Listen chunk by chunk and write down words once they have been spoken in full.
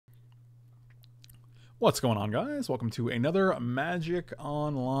What's going on, guys? Welcome to another Magic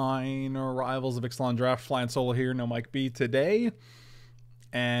Online Rivals of Ixalan draft. Flying solo here, no Mike B today.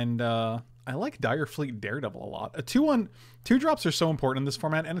 And I like Dire Fleet Daredevil a lot. A 2-1, 2-drops are so important in this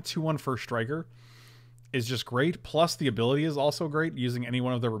format, and a 2-1 first striker is just great. Plus, the ability is also great using any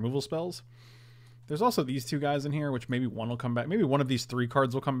one of their removal spells. There's also these two guys in here, which maybe one will come back. Maybe one of these three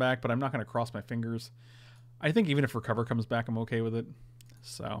cards will come back, but I'm not going to cross my fingers. I think even if Recover comes back, I'm okay with it.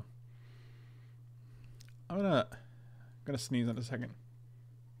 So I'm gonna sneeze in a second.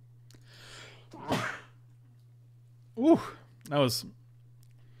 Ooh, that was.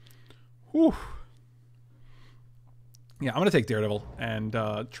 Whew. Yeah, I'm gonna take Daredevil and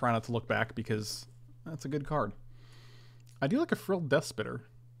try not to look back because that's a good card. I do like a Frilled Death Spitter.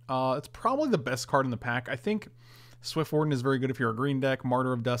 It's probably the best card in the pack. I think Swift Warden is very good if you're a green deck.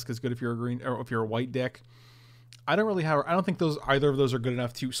 Martyr of Dusk is good if you're a green or if you're a white deck. I don't think either of those are good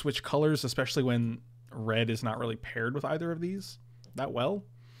enough to switch colors, especially when red is not really paired with either of these that well.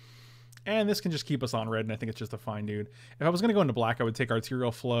 And this can just keep us on red, and I think it's just a fine dude. If I was going to go into black, I would take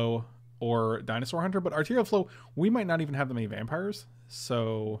Arterial Flow or Dinosaur Hunter, but Arterial Flow, we might not even have that many vampires,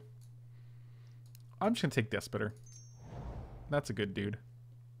 so I'm just going to take Death Spitter. That's a good dude.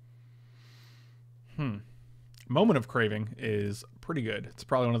 Moment of Craving is pretty good. It's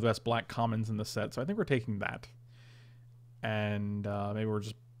probably one of the best black commons in the set, so I think we're taking that. And maybe we're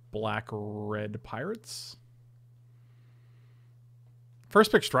just black-red pirates. First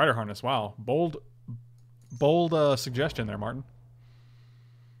pick Strider Harness. Wow. Bold suggestion there, Martin.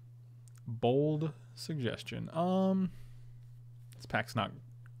 Bold suggestion. This pack's not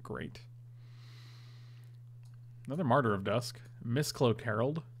great. Another Martyr of Dusk. Mistcloaked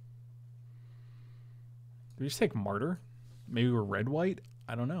Herald. Did we just take Martyr? Maybe we're red-white?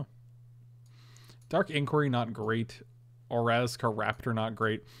 I don't know. Dark Inquiry, not great. Orazka Raptor, not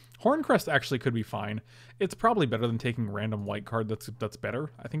great. Horncrest actually could be fine. It's probably better than taking random white card that's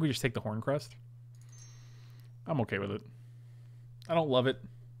better. I think we just take the Horncrest. I'm okay with it. I don't love it.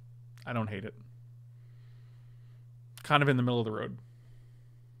 I don't hate it. Kind of in the middle of the road.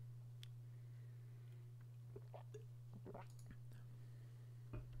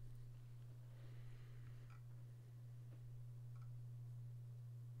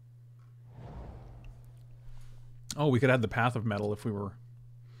 Oh, we could add the Path of Metal if we were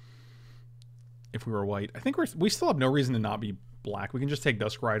white. I think we still have no reason to not be black. We can just take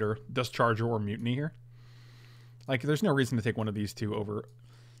Dusk Rider, Dust Charger, or Mutiny here. Like, there's no reason to take one of these two over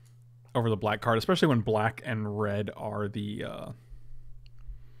the black card, especially when black and red are the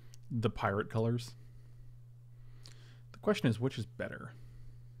pirate colors. The question is, which is better?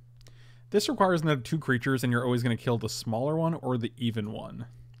 This requires another 2 creatures, and you're always going to kill the smaller one or the even one.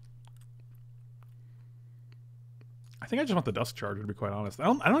 I think I just want the Dusk Charger, to be quite honest. I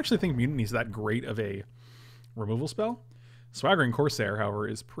don't actually think Mutiny is that great of a removal spell. Swaggering Corsair, however,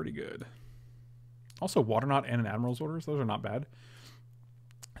 is pretty good. Also, Waterknot and an Admiral's Orders. Those are not bad.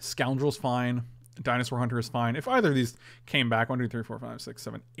 Scoundrel's fine. Dinosaur Hunter is fine. If either of these came back, 1, 2, 3, 4, 5, 6,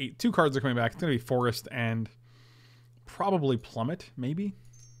 7, 8. 2 cards are coming back. It's going to be Forest and probably Plummet, maybe.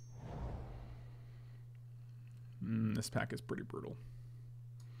 This pack is pretty brutal.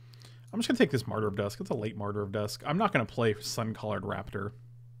 I'm just going to take this Martyr of Dusk. It's a late Martyr of Dusk. I'm not going to play Sun-Colored Raptor.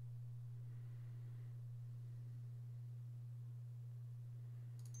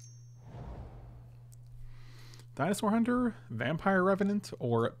 Dinosaur Hunter, Vampire Revenant,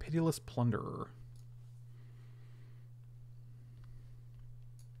 or Pitiless Plunderer.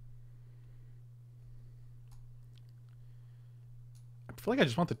 I feel like I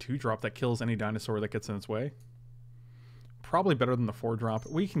just want the 2-drop that kills any dinosaur that gets in its way. Probably better than the 4-drop.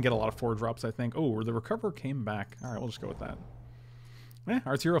 We can get a lot of 4-drops, I think. Oh, the Recover came back. All right, we'll just go with that.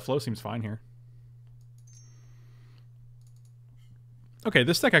 Arterial Flow seems fine here. Okay,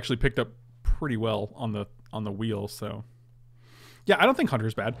 this deck actually picked up pretty well on the wheel, so yeah, I don't think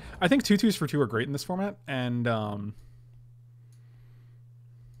Hunter's bad. I think 2/2s for 2 are great in this format, and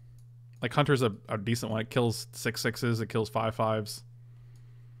like Hunter's a decent one. It kills 6/6s, it kills 5/5s.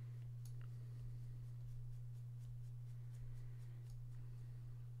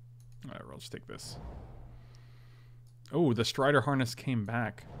 Alright, we'll just take this. Oh, the Strider Harness came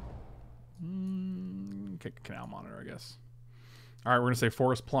back. Okay, Canal Monitor, I guess. Alright, we're gonna say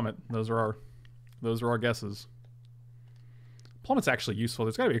Forest Plummet. Those are our guesses. Plummet's actually useful.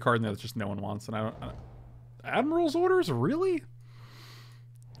 There's gotta be a card in there that just no one wants, and I don't Admiral's Orders? Really?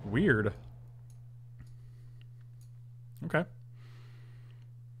 Weird. Okay.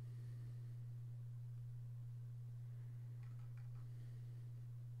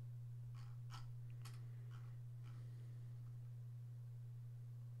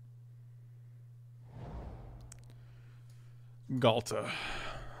 Galta.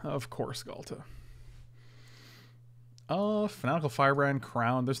 Of course, Galta. Fanatical Firebrand,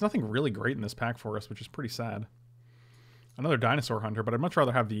 Crown. There's nothing really great in this pack for us, which is pretty sad. Another Dinosaur Hunter, but I'd much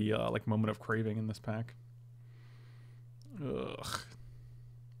rather have the, like, Moment of Craving in this pack. Ugh.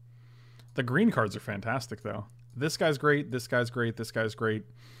 The green cards are fantastic, though. This guy's great, this guy's great, this guy's great.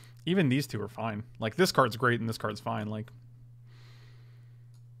 Even these two are fine. Like, this card's great and this card's fine. Like,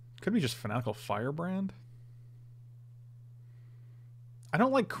 could be just Fanatical Firebrand. I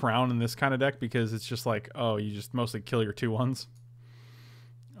don't like Crown in this kind of deck because it's just like, oh, you just mostly kill your 2/1s.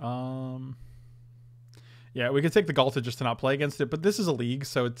 Yeah, we could take the Galta just to not play against it, but this is a league,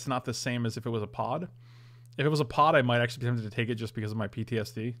 so it's not the same as if it was a pod. If it was a pod, I might actually be tempted to take it just because of my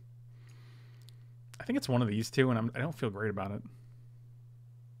PTSD. I think it's one of these two, and I don't feel great about it.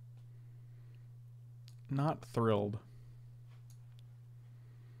 Not thrilled.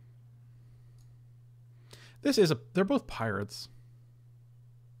 This is they're both pirates.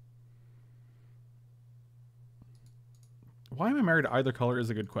 Why am I married to either color is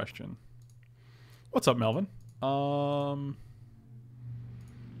a good question. What's up, Melvin? I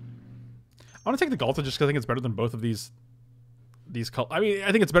want to take the Galta just because I think it's better than both of these colors. I mean,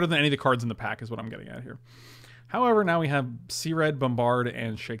 I think it's better than any of the cards in the pack is what I'm getting at here. However, now we have Sea Red, Bombard,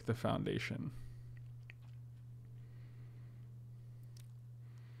 and Shake the Foundation.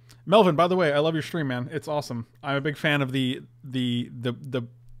 Melvin, by the way, I love your stream, man. It's awesome. I'm a big fan of I'm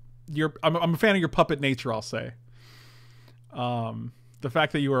a fan of your puppet nature, I'll say. The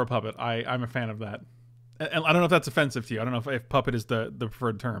fact that you are a puppet, I'm a fan of that. And I don't know if that's offensive to you. I don't know if puppet is the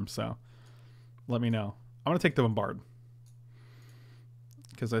preferred term, so let me know. I'm going to take the Bombard.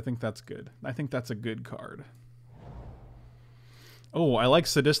 Because I think that's good. I think that's a good card. Oh, I like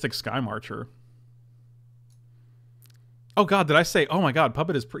Sadistic Sky Marcher. Oh god, did I say... Oh my god,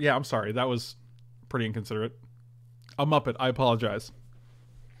 puppet is... Yeah, I'm sorry. That was pretty inconsiderate. A Muppet. I apologize.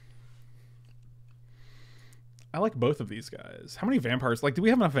 I like both of these guys. How many vampires? Like, do we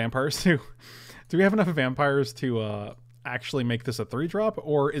have enough vampires to... Do we have enough vampires to actually make this a 3-drop?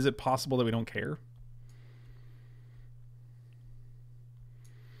 Or is it possible that we don't care?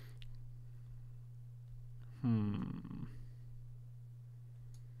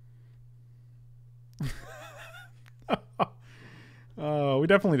 We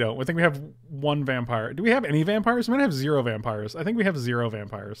definitely don't. I think we have one vampire. Do we have any vampires? We might have 0 vampires. I think we have 0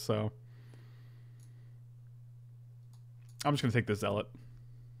 vampires, so... I'm just going to take the Zealot.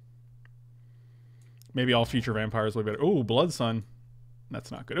 Maybe all future vampires will be better. Oh, Blood Sun.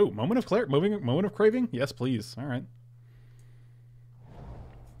 That's not good. Oh, Moment of Craving? Yes, please. All right.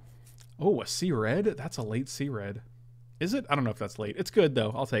 Oh, a Sea Red? That's a late Sea Red. Is it? I don't know if that's late. It's good,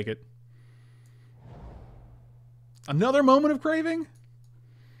 though. I'll take it. Another Moment of Craving?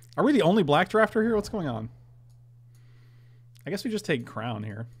 Are we the only black drafter here? What's going on? I guess we just take Crown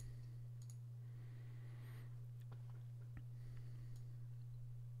here.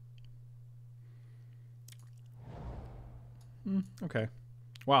 Okay.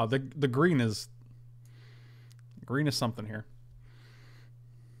 Wow, the green is something here.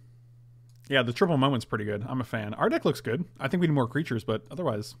 Yeah, the triple moment's pretty good. I'm a fan. Our deck looks good. I think we need more creatures, but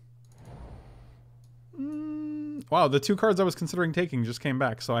otherwise... Wow, the 2 cards I was considering taking just came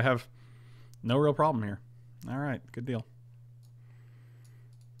back, so I have no real problem here. All right, good deal.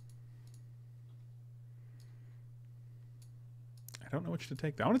 I don't know which to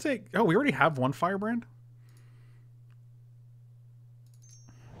take. I want to take... Oh, we already have one Firebrand?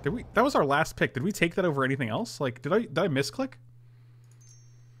 Did we? That was our last pick. Did we take that over anything else? Like, did I misclick?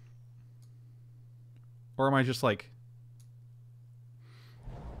 Or am I just like...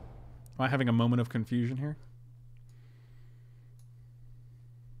 Am I having a moment of confusion here?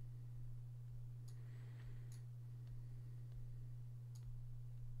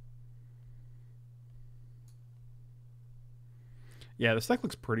 Yeah, this deck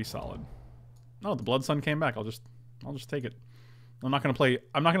looks pretty solid. Oh, the Blood Sun came back. I'll just take it. I'm not gonna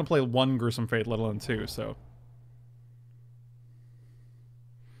play 1 Gruesome Fate, let alone 2, so.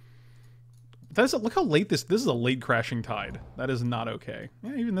 Look how late this is a late Crashing Tide. That is not okay.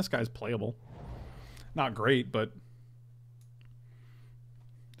 Yeah, even this guy's playable. Not great, but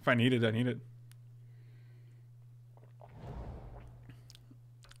if I need it, I need it.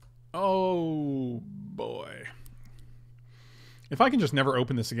 Oh boy. If I can just never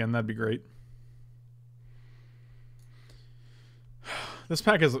open this again, that'd be great. This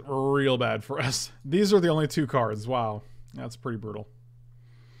pack is real bad for us. These are the only 2 cards. Wow. That's pretty brutal.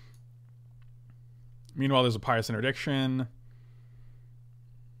 Meanwhile, there's a Pious Interdiction.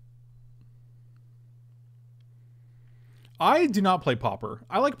 I do not play Pauper.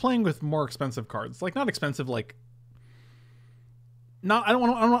 I like playing with more expensive cards. Like, not expensive, like... not I don't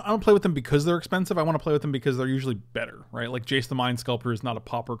want I don't play with them because they're expensive. I want to play with them because they're usually better, right? Like Jace the Mind Sculptor is not a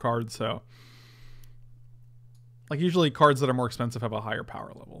pauper card, so like usually cards that are more expensive have a higher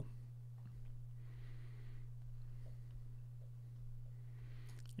power level.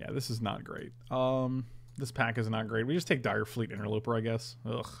 Yeah, this is not great. This pack is not great. We just take Dire Fleet Interloper, I guess.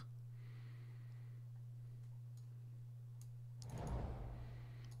 Ugh.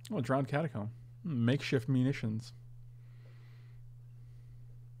 Oh, Drowned Catacomb. Makeshift munitions.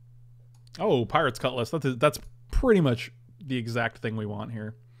 Oh, Pirate's Cutlass. That's pretty much the exact thing we want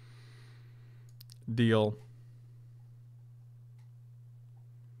here. Deal.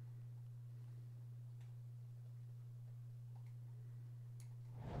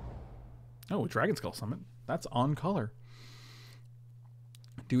 Oh, Dragon Skull Summit. That's on color.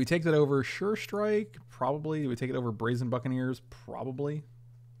 Do we take that over Sure Strike? Probably. Do we take it over Brazen Buccaneers? Probably.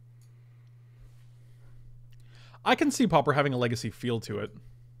 I can see Pauper having a legacy feel to it.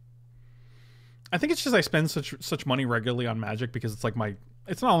 I think it's just I spend such money regularly on Magic because it's like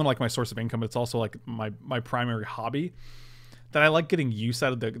it's not only like my source of income, but it's also like my primary hobby, that I like getting use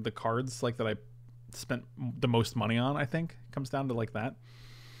out of the cards like that I spent the most money on. I think comes down to like that.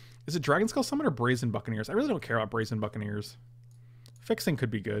 Is it Dragon Skull Summit or Brazen Buccaneers? I really don't care about Brazen Buccaneers. Fixing could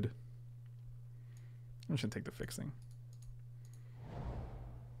be good. I'm just gonna take the fixing.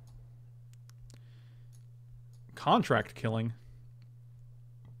 Contract Killing.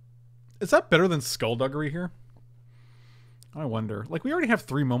 Is that better than Skullduggery here? I wonder. Like, we already have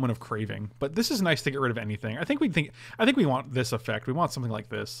 3 Moment of Craving, but this is nice to get rid of anything. I think we want this effect. We want something like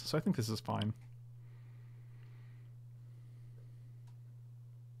this, so I think this is fine.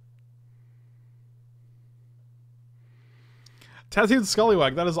 Tattooed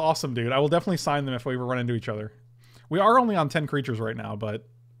Scullywag, that is awesome, dude. I will definitely sign them if we ever run into each other. We are only on 10 creatures right now, but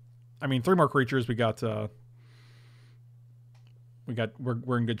I mean 3 more creatures. We're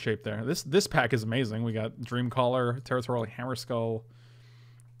in good shape there. This pack is amazing. We got Dreamcaller, Territorial Hammerskull,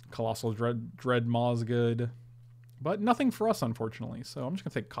 Colossal Dread Mawsgood, but nothing for us unfortunately. So I'm just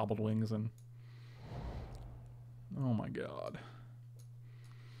gonna take Cobbled Wings and oh my god.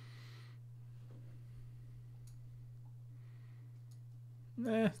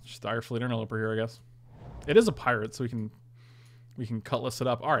 Just Dire Fleet Interloper here, I guess. It is a pirate, so we can cutlass it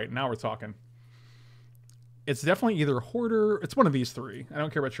up. All right, now we're talking. It's definitely either Hoarder. It's one of these 3. I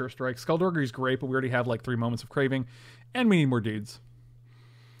don't care about Sure Strike. Skullduggery is great, but we already have like 3 Moments of Craving, and we need more dudes.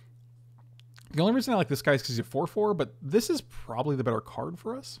 The only reason I like this guy is because he's a 4/4, but this is probably the better card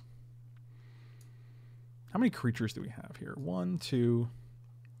for us. How many creatures do we have here? 1, 2,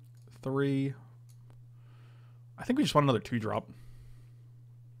 3. I think we just want another 2-drop.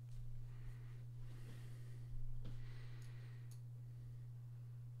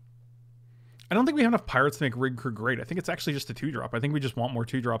 I don't think we have enough pirates to make Rig Crew great. I think it's actually just a 2-drop. I think we just want more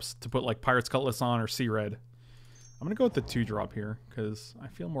 2-drops to put like Pirate's Cutlass on or Sea Red. I'm going to go with the 2-drop here because I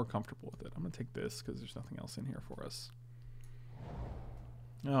feel more comfortable with it. I'm going to take this because there's nothing else in here for us.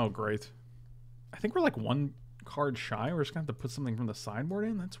 Oh, great. I think we're like 1 card shy. We're just going to have to put something from the sideboard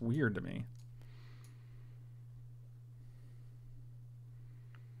in. That's weird to me.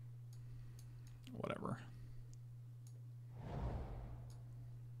 Whatever.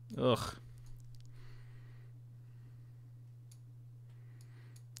 Ugh.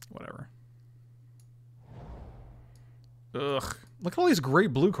 Whatever. Ugh. Look at all these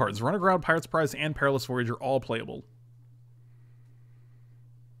great blue cards. Runaground, Pirate's Prize, and Perilous Voyager all playable.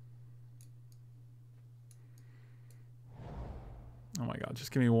 Oh my god,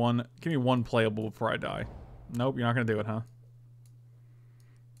 just give me one playable before I die. Nope, you're not gonna do it, huh?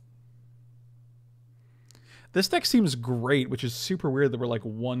 This deck seems great, which is super weird that we're like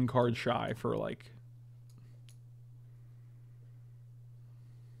 1 card shy for like...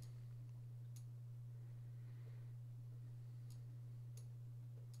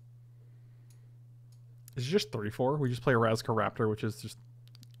 It's just 3/4. We just play a Razka Raptor, which is just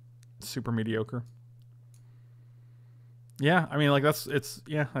super mediocre. Yeah, I mean, like,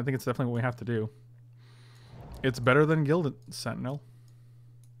 yeah, I think it's definitely what we have to do. It's better than Gilded Sentinel.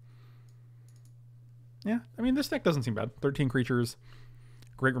 Yeah, I mean, this deck doesn't seem bad. 13 creatures,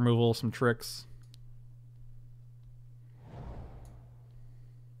 great removal, some tricks.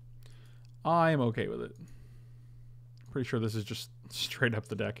 I am okay with it. Pretty sure this is just straight up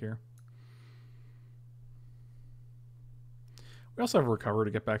the deck here. We also have Recover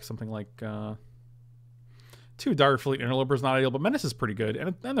to get back something like 2 Dire Fleet Interloper is not ideal, but Menace is pretty good,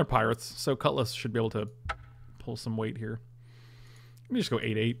 and they're pirates, so Cutlass should be able to pull some weight here. Let me just go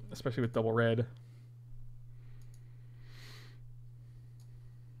 8/8, especially with double red.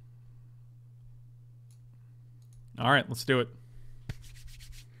 All right, let's do it.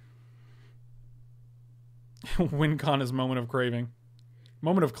 Win con is moment of craving.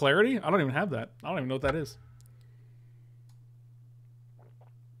 Moment of clarity? I don't even have that. I don't even know what that is.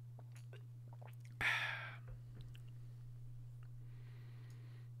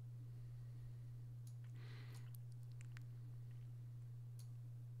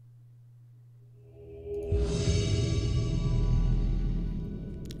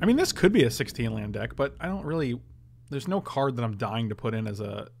 I mean, this could be a 16 land deck, but I don't really... There's no card that I'm dying to put in as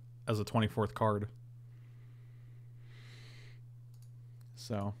a 24th card.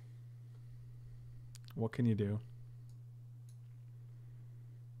 So, what can you do?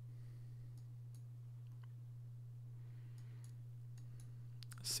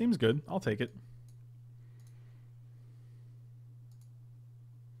 Seems good. I'll take it.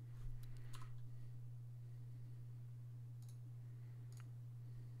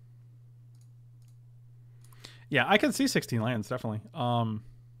 Yeah, I can see 16 lands, definitely.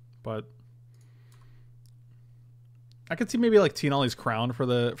 But I could see maybe like Tianali's Crown for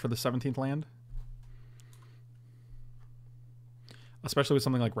the 17th land. Especially with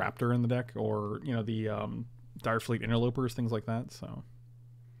something like Raptor in the deck, or, you know, the Dire Fleet Interlopers, things like that, so.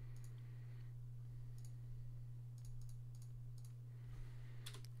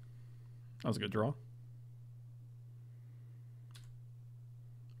 That was a good draw.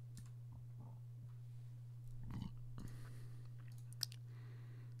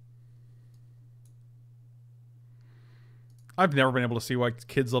 I've never been able to see why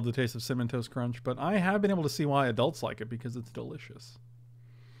kids love the taste of Cinnamon Toast Crunch, but I have been able to see why adults like it, because it's delicious.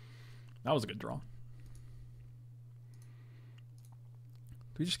 That was a good draw. Do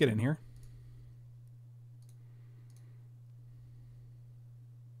we just get in here?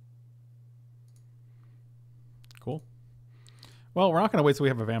 Cool. Well, we're not going to wait till we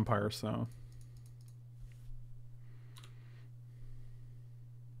have a vampire, so...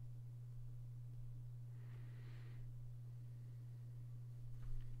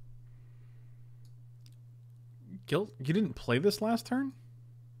 You didn't play this last turn?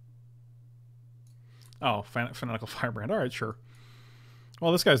 Oh, Fanatical Firebrand. Alright, sure.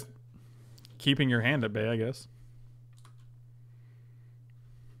 Well, this guy's keeping your hand at bay, I guess.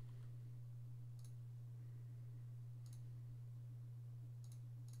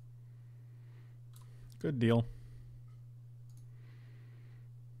 Good deal.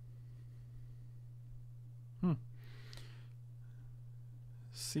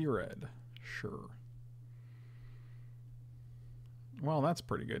 Sea Red. Sure. Well, that's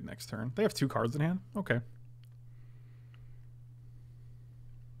pretty good next turn. They have 2 cards in hand? Okay.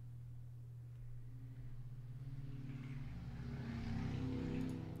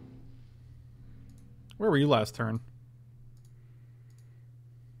 Where were you last turn?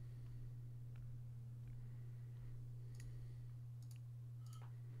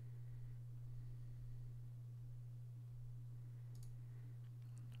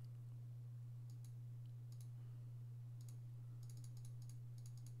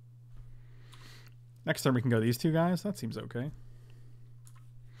 Next turn we can go these 2 guys. That seems okay.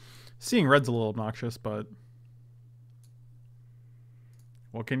 Seeing red's a little obnoxious, but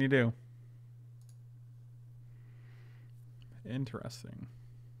what can you do? Interesting.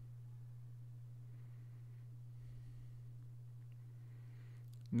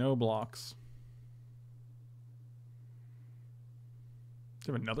 No blocks.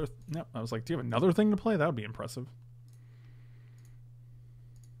 Do you have another? No, I was like, do you have another thing to play? That would be impressive.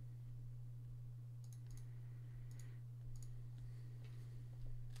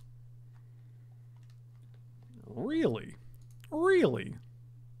 Really? Really?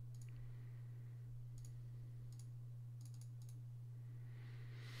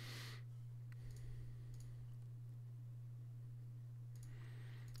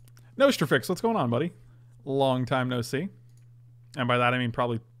 Nostrafix, what's going on, buddy? Long time no see. And by that I mean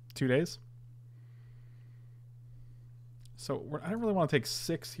probably 2 days. So I don't really want to take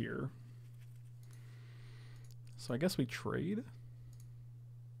 6 here. So I guess we trade.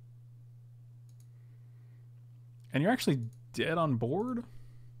 And you're actually dead on board?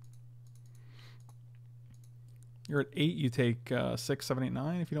 You're at 8, you take 6, 7, 8,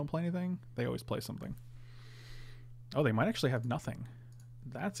 9 if you don't play anything. They always play something. Oh, they might actually have nothing.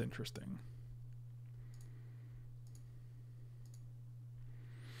 That's interesting.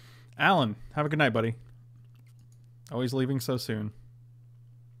 Alan, have a good night, buddy. Always leaving so soon.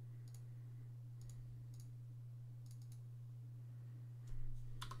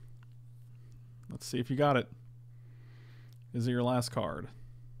 Let's see if you got it. Is it your last card?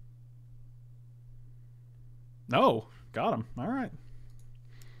 No, got him. All right.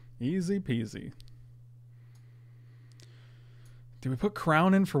 Easy peasy. Do we put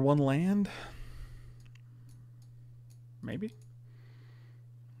Crown in for 1 land? maybe?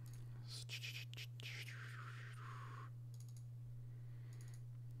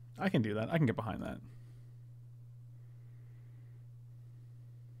 I can do that. I can get behind that.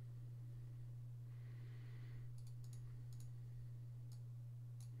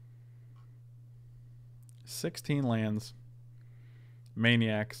 $16 lands.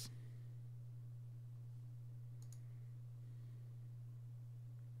 Maniacs.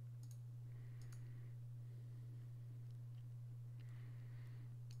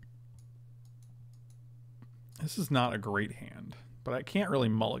 This is not a great hand, but I can't really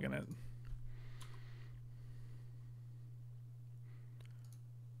mulligan it.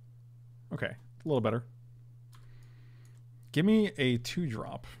 Okay, a little better. Give me a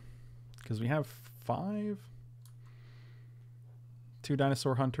 2-drop, because we have 5. 2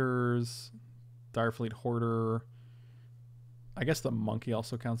 Dinosaur Hunters, Direfleet Hoarder. I guess the Monkey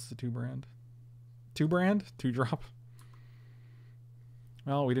also counts as a 2-brand. 2-brand? 2-drop?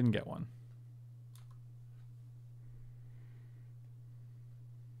 Well, we didn't get one.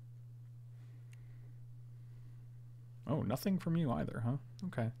 Oh, nothing from you either, huh?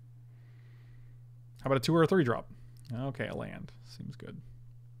 Okay. How about a 2 or a 3-drop? Okay, a land. Seems good.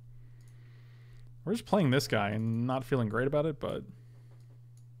 We're just playing this guy and not feeling great about it, but...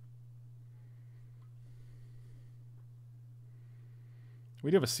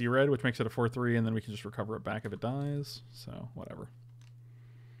 We do have a Sea Red, which makes it a 4/3, and then we can just recover it back if it dies. So, whatever.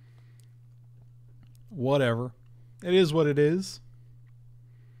 Whatever. It is what it is.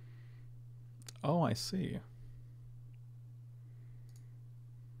 Oh, I see.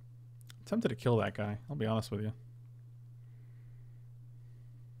 Tempted to kill that guy, I'll be honest with you.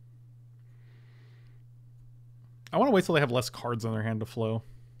 I want to wait till they have less cards on their hand to flow.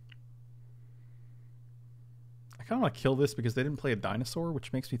 I kind of want to kill this because they didn't play a dinosaur,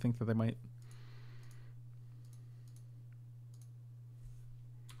 which makes me think that they might...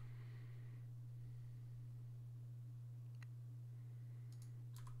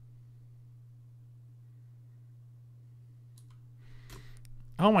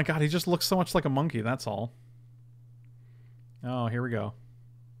 Oh my god, he just looks so much like a monkey, that's all. Oh, here we go.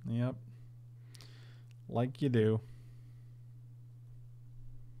 Yep. Like you do.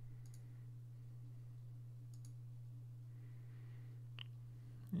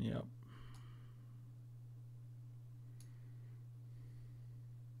 Yep.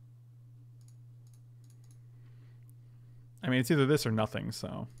 I mean, it's either this or nothing,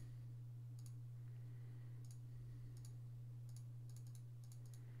 so...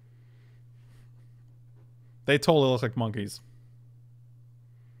 They totally look like monkeys.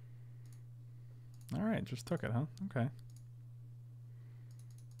 Alright, just took it, huh? Okay.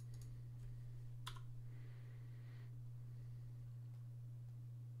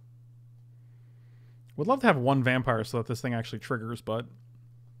 Would love to have one vampire so that this thing actually triggers, but...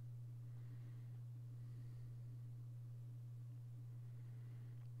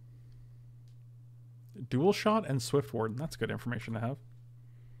 Dual shot and Swift Ward. That's good information to have.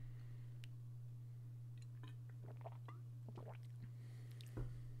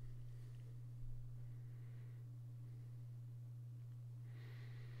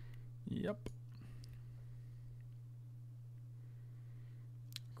 Yep.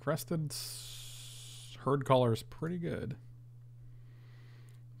 Crested Herd Caller is pretty good.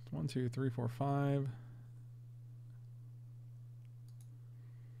 1, 2, 3, 4, 5.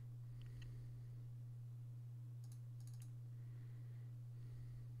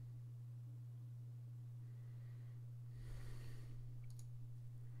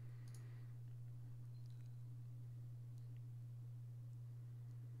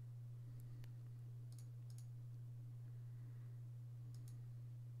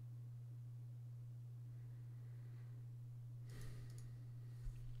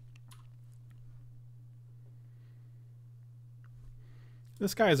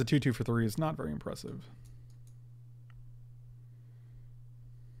 This guy is a 2/2 for 3 is not very impressive.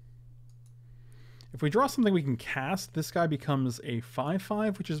 If we draw something we can cast, this guy becomes a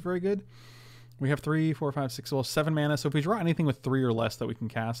 5/5, which is very good. We have 3, 4, 5, 6, well, 7 mana. So if we draw anything with 3 or less that we can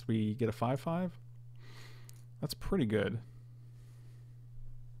cast, we get a 5/5. That's pretty good.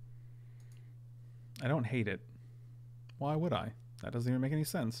 I don't hate it. Why would I? That doesn't even make any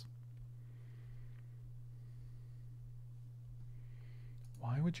sense.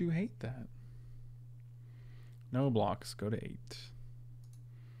 Why would you hate that? No blocks. Go to 8.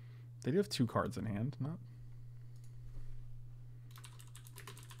 They do have 2 cards in hand. Not.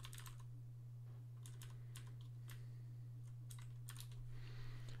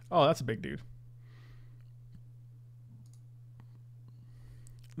 Oh, that's a big dude.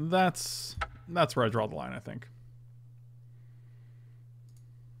 That's where I draw the line, I think.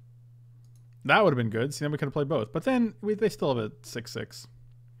 That would have been good. See, then we could have played both. But then they still have a 6/6.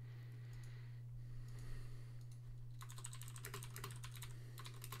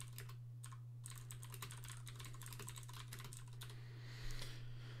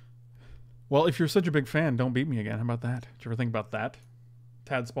 Well, if you're such a big fan, don't beat me again. How about that? Did you ever think about that,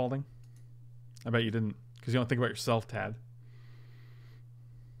 Tad Spalding? I bet you didn't, because you don't think about yourself, Tad.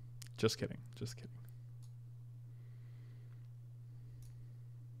 Just kidding. Just kidding.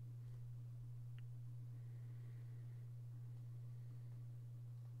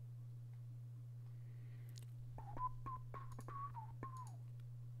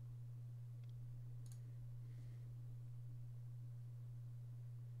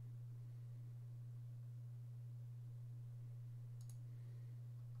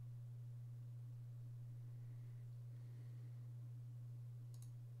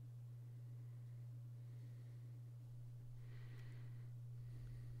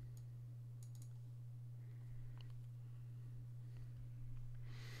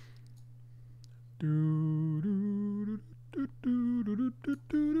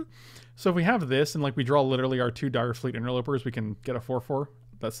 So if we have this and like we draw literally our 2 Dire Fleet Interlopers, we can get a 4/4.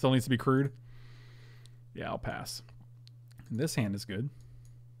 That still needs to be crude. Yeah, I'll pass. And this hand is good.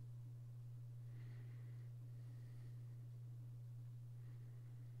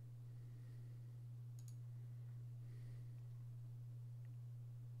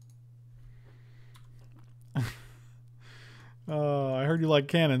 I heard you like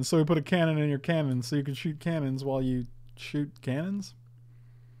cannons, so we put a cannon in your cannon so you can shoot cannons while you shoot cannons?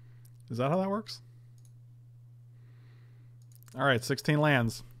 Is that how that works? Alright, 16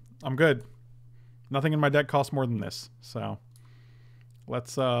 lands. I'm good. Nothing in my deck costs more than this, so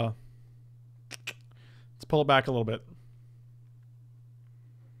let's pull it back a little bit.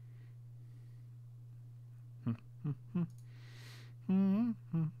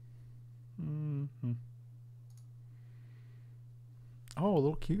 Oh, a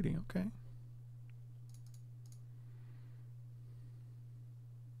little cutie, okay.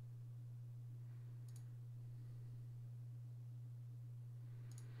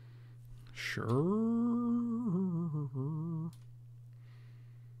 Sure.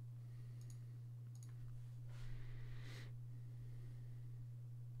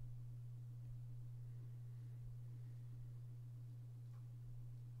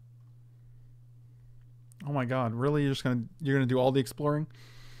 Oh my god, really? You're gonna do all the exploring?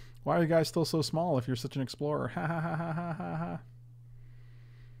 Why are you guys still so small if you're such an explorer? Ha ha ha ha ha ha ha.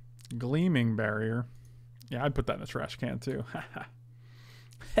 Gleaming barrier. Yeah, I'd put that in a trash can too. Ha ha.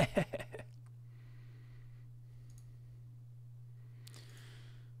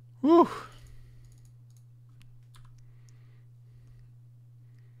 Whew.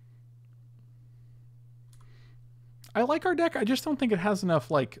 I like our deck. I just don't think it has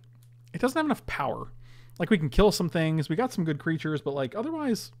enough, like, it doesn't have enough power. Like, we can kill some things. We got some good creatures, but, like,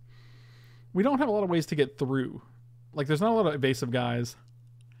 otherwise, we don't have a lot of ways to get through. Like, there's not a lot of evasive guys.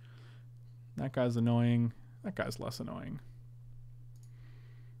 That guy's annoying. That guy's less annoying.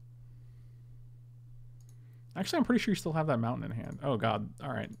 Actually, I'm pretty sure you still have that mountain in hand. Oh, God.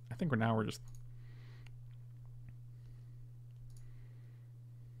 All right. I think we're just...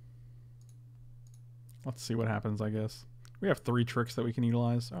 Let's see what happens, I guess. We have 3 tricks that we can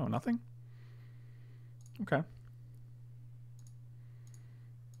utilize. Oh, nothing? Okay.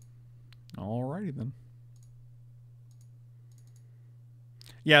 Alrighty, then.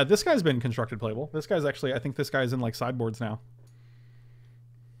 Yeah, this guy's been constructed playable. This guy's actually... I think this guy's in, like, sideboards now.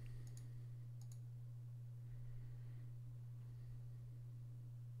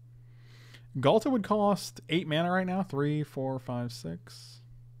 Galta would cost 8 mana right now. 3, 4, 5, 6.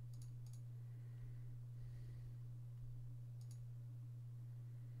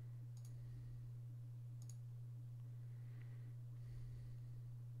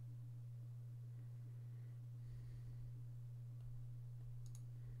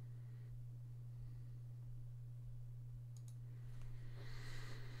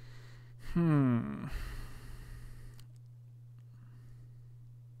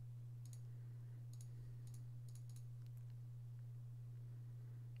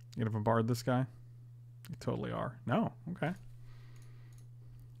 You gonna bombard this guy? You totally are. No, okay.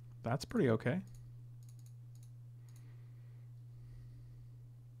 That's pretty okay.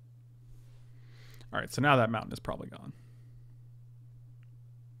 Alright, so now that mountain is probably gone.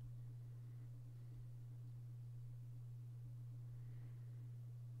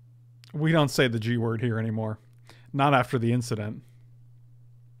 We don't say the G word here anymore. Not after the incident.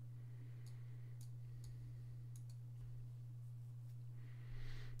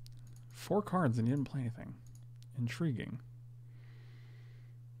 Four cards and you didn't play anything. Intriguing.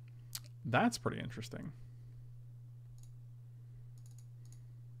 That's pretty interesting.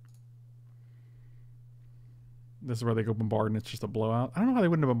 This is where they go bombard and it's just a blowout. I don't know how they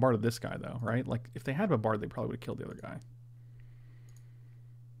wouldn't have bombarded this guy though, right? Like if they had bombarded, they probably would have killed the other guy.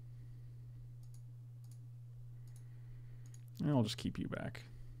 And I'll just keep you back.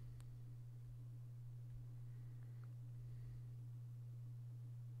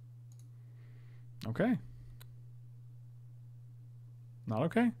 Okay. Not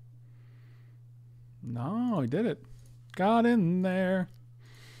okay. No, he did it. Got in there.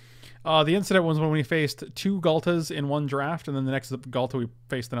 The incident was when we faced 2 Galtas in one draft, and then the next Galta we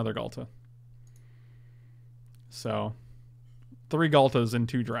faced another Galta. So, 3 Galtas in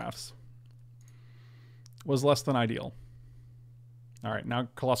 2 drafts. Was less than ideal. Alright, now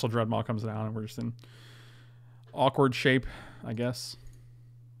Colossal Dreadmaw comes down, and we're just in awkward shape, I guess.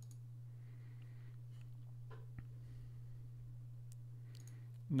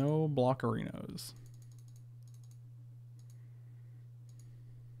 No Blockerinos.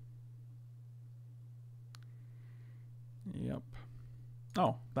 Yep.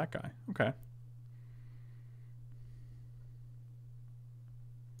 Oh, that guy. Okay.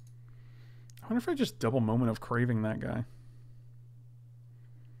 I wonder if I just double Moment of Craving that guy.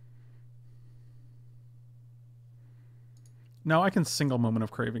 No, I can single Moment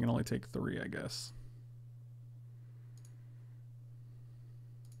of Craving and only take 3, I guess.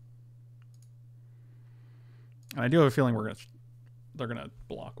 And I do have a feeling they're gonna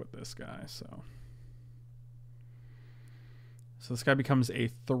block with this guy, so. So this guy becomes a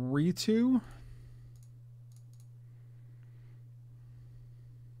 3/2.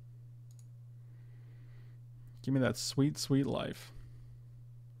 Give me that sweet, sweet life.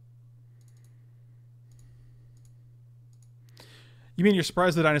 You mean you're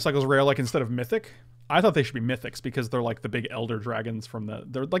surprised the Dinocycle's rare, like, instead of mythic? I thought they should be mythics because they're like the big elder dragons from the...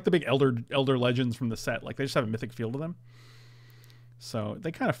 They're like the big elder legends from the set. Like, they just have a mythic feel to them. So,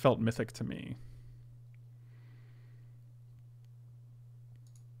 they kind of felt mythic to me.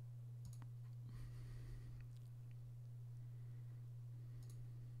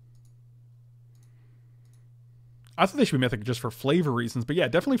 I thought they should be mythic just for flavor reasons, but yeah,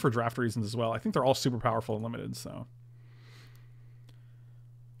 definitely for draft reasons as well. I think they're all super powerful and limited, so.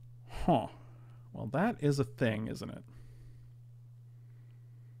 Huh. Well, that is a thing, isn't it?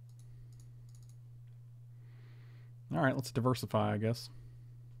 All right, let's diversify, I guess.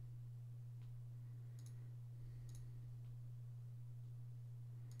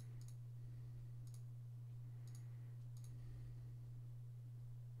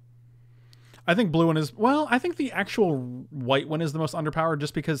 I think blue one is... Well, I think the actual white one is the most underpowered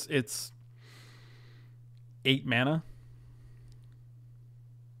just because it's 8 mana.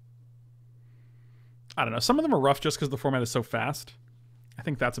 I don't know. Some of them are rough just because the format is so fast. I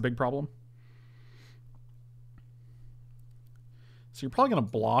think that's a big problem. So you're probably going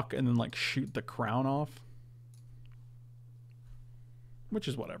to block and then like shoot the crown off. Which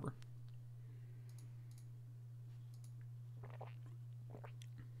is whatever.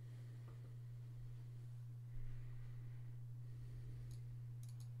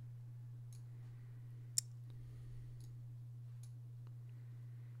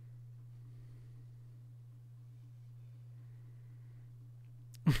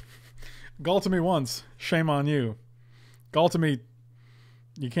 Galt to me once. Shame on you. Galt to me.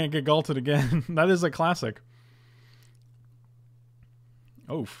 You can't get galted again. That is a classic.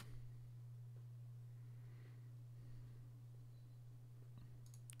 Oof.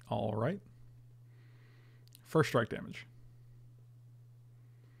 All right. First strike damage.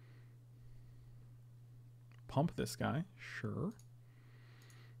 Pump this guy. Sure.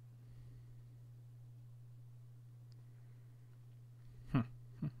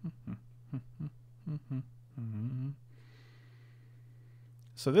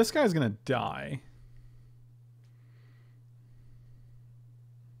 So this guy's gonna die.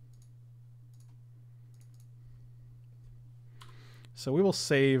 So we will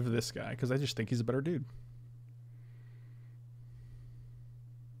save this guy because I just think he's a better dude.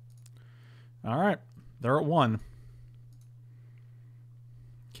 All right, they're at 1.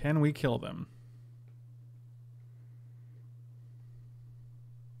 Can we kill them?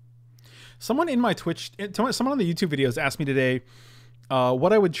 Someone in my Twitch, someone on the YouTube videos asked me today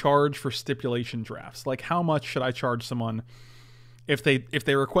what I would charge for stipulation drafts. Like, how much should I charge someone if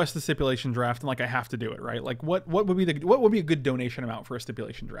they request a stipulation draft and like I have to do it, right? Like, what would be a good donation amount for a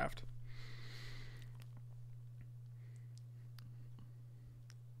stipulation draft?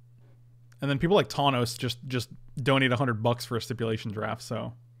 And then people like Tanos just donate $100 for a stipulation draft.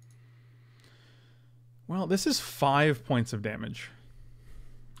 So, well, this is 5 points of damage.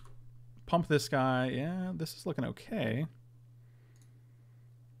 pump this guy. Yeah, this is looking okay.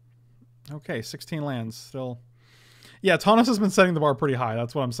 Okay, 16 lands still. Yeah, Taunus has been setting the bar pretty high.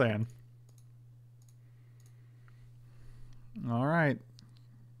 That's what I'm saying. All right.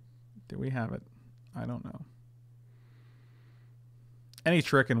 Do we have it? I don't know. Any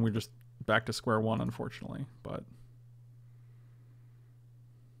trick and we're just back to square one, unfortunately. But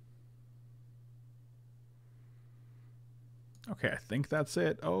okay, I think that's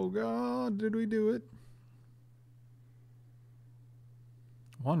it. Oh God, did we do it?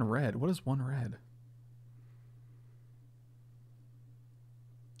 One red. What is one red?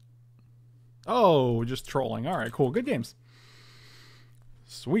 Oh, just trolling. All right, cool. Good games.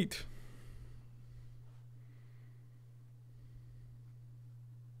 Sweet.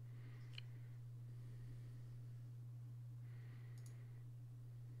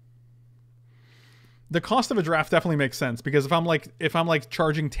 The cost of a draft definitely makes sense, because if I'm like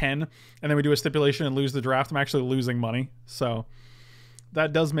charging 10 and then we do a stipulation and lose the draft, I'm actually losing money. So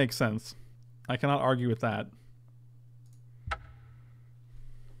that does make sense. I cannot argue with that.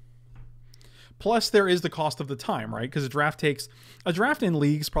 Plus there is the cost of the time, right? Because a draft in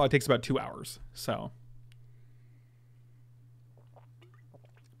leagues probably takes about 2 hours. So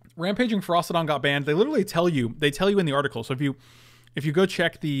Rampaging Ferocidon got banned. They literally tell you in the article. So if you go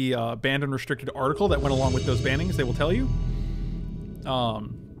check the banned and restricted article that went along with those bannings, they will tell you.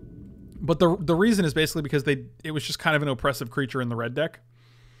 But the reason is basically because it was just kind of an oppressive creature in the red deck.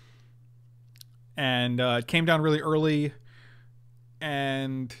 And it came down really early.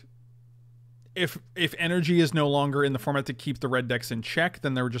 And if energy is no longer in the format to keep the red decks in check,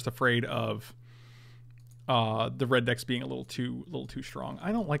 then they were just afraid of the red decks being a little too strong.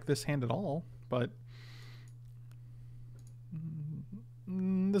 I don't like this hand at all, but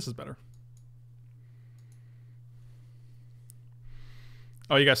this is better.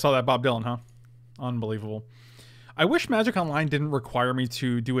 Oh, you guys saw that Bob Dylan, huh? Unbelievable. I wish Magic Online didn't require me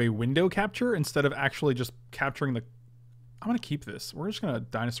to do a window capture instead of actually just capturing the... I'm going to keep this. We're just going to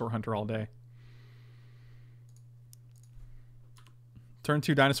Dinosaur Hunter all day. Turn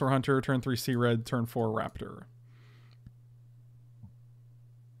 2 Dinosaur Hunter, turn 3 Sea Red, turn 4 Raptor.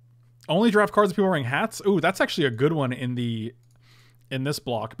 Only draft cards if people are wearing hats? Ooh, that's actually a good one in this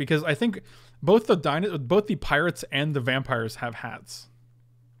block, because I think both the pirates and the vampires have hats.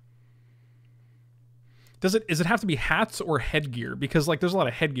 Does it have to be hats or headgear? Because like there's a lot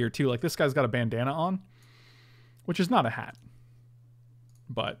of headgear too. Like this guy's got a bandana on, which is not a hat.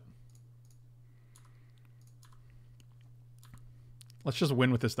 But let's just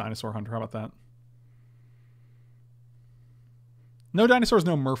win with this Dinosaur Hunter. How about that? No dinosaurs,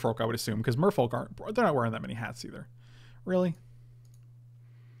 no merfolk, I would assume, because merfolk they're not wearing that many hats either. Really?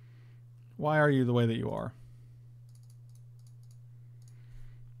 Why are you the way that you are?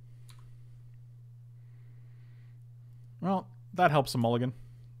 Well, that helps a mulligan.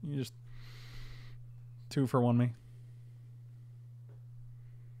 You just 2 for 1 me.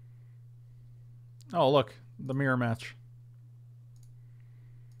 Oh, look. The mirror match.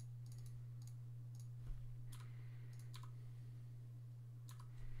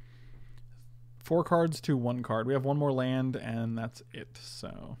 Four cards to 1 card. We have 1 more land, and that's it.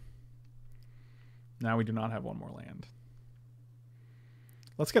 So now we do not have 1 more land.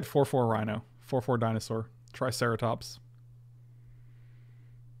 Let's get 4/4 Rhino, 4/4 Dinosaur, Triceratops.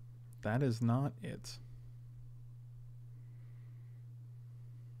 That is not it.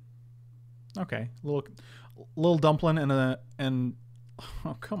 Okay, little dumpling and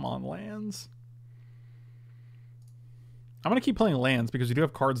oh, come on, lands. I'm going to keep playing lands because you do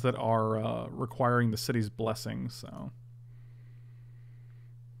have cards that are requiring the city's blessing, so.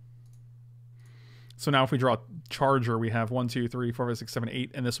 So now if we draw Charger, we have 1, 2, 3, 4, 5, 6, 7,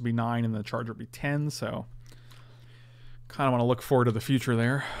 8, and this will be 9, and the Charger will be 10, so. Kind of want to look forward to the future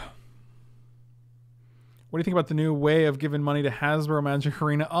there. What do you think about the new way of giving money to Hasbro Magic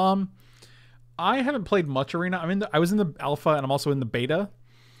Arena? I haven't played much Arena. I was in the alpha and I'm also in the beta.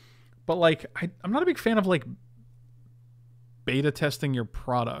 But like I'm not a big fan of like beta testing your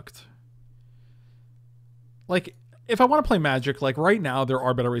product. Like if I want to play Magic, like right now there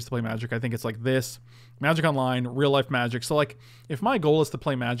are better ways to play Magic. I think it's like this, Magic Online, real life Magic. So like if my goal is to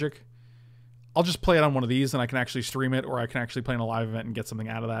play Magic, I'll just play it on one of these and I can actually stream it, or I can actually play in a live event and get something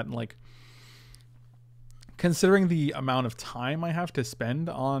out of that. And like, considering the amount of time I have to spend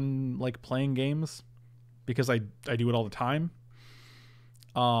on like playing games, because I do it all the time,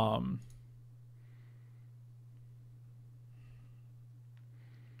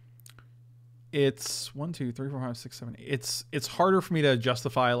 it's 1, 2, 3, 4, 5, 6, 7, 8. It's harder for me to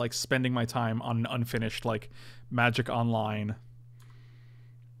justify like spending my time on an unfinished like Magic Online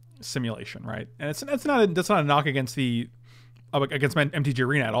simulation, right? And that's not a knock against against MTG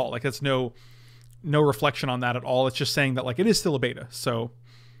Arena at all. Like that's no reflection on that at all. It's just saying that like it is still a beta, so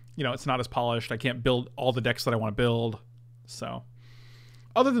it's not as polished. I can't build all the decks that I want to build. So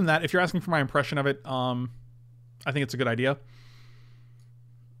other than that, if you're asking for my impression of it, I think it's a good idea.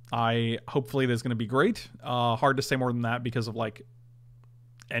 Hopefully it is going to be great. Hard to say more than that because of like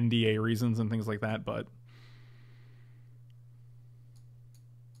NDA reasons and things like that, but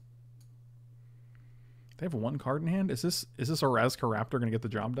they have one card in hand. Is this a Razka Raptor going to get the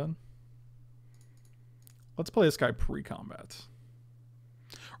job done? Let's play this guy pre-combat.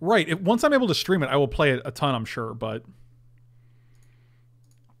 Right. Once I'm able to stream it, I will play it a ton, I'm sure, but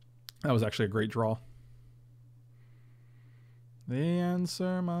that was actually a great draw. The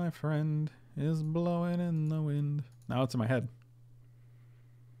answer, my friend, is blowing in the wind. Now it's in my head.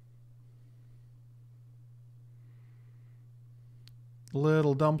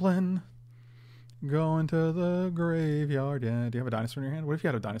 Little dumpling going to the graveyard. Yeah, do you have a dinosaur in your hand? What if you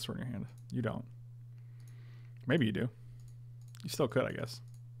had a dinosaur in your hand? You don't. Maybe you do. You still could, I guess.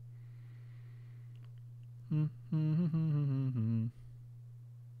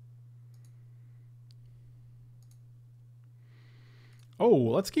 Oh,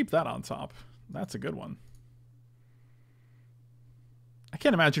 let's keep that on top. That's a good one. I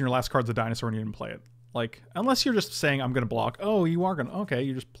can't imagine your last card's a dinosaur and you didn't play it. Like, unless you're just saying, I'm going to block. Oh, you are going to. Okay,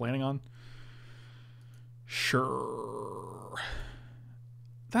 you're just planning on. Sure.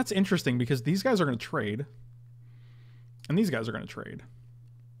 That's interesting because these guys are going to trade. And these guys are going to trade.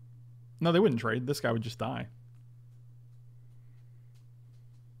 No, they wouldn't trade. This guy would just die.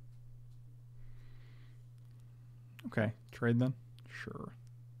 Okay, trade then. Sure.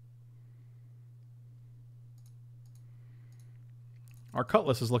 Our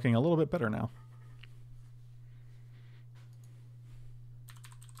Cutlass is looking a little bit better now.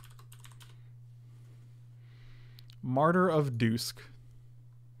 Martyr of Dusk.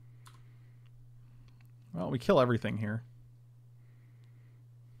 Well, we kill everything here.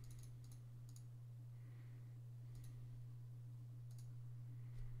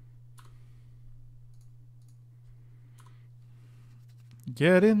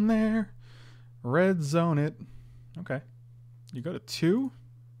 Get in there. Red zone it. Okay. You go to 2?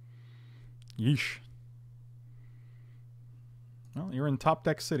 Yeesh. Well, you're in top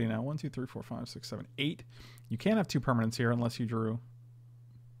deck city now. 1, 2, 3, 4, 5, 6, 7, 8. You can't have 2 permanents here unless you drew.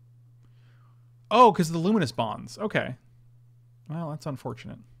 Oh, because of the Luminous Bonds. Okay. Well, that's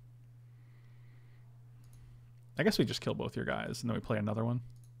unfortunate. I guess we just kill both your guys and then we play another one.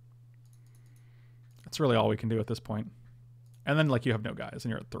 That's really all we can do at this point. And then, like, you have no guys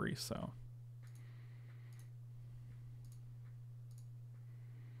and you're at 3, so.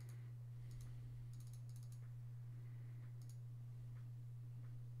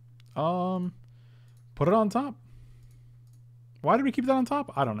 Put it on top. Why did we keep that on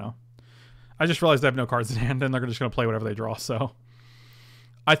top? I don't know. I just realized I have no cards in hand and they're just going to play whatever they draw, so.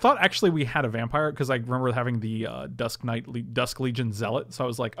 I thought actually we had a vampire because I remember having the Dusk Legion Zealot, so I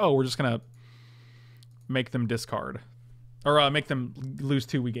was like, oh, we're just going to make them discard. Or make them lose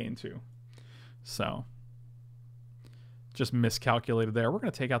 2, we gain 2. So. Just miscalculated there. We're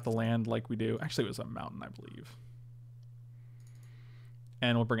going to take out the land like we do. Actually, it was a mountain, I believe.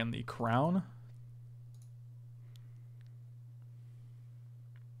 And we'll bring in the crown.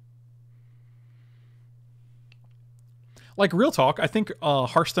 Like, real talk, I think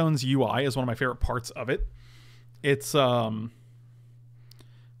Hearthstone's UI is one of my favorite parts of it. It's, like,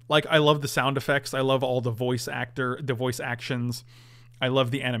 I love the sound effects. I love all the voice actions. I love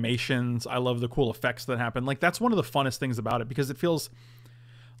the animations. I love the cool effects that happen. Like, that's one of the funnest things about it because it feels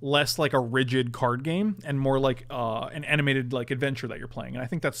less like a rigid card game and more like an animated like adventure that you're playing. And I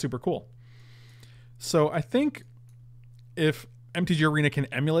think that's super cool. So I think if MTG Arena can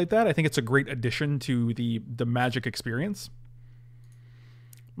emulate that, I think it's a great addition to the Magic experience.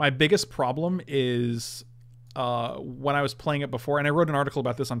 My biggest problem is when I was playing it before, and I wrote an article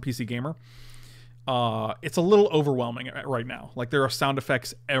about this on PC Gamer, it's a little overwhelming right now. Like, there are sound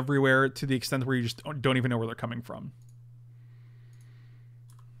effects everywhere to the extent where you just don't even know where they're coming from.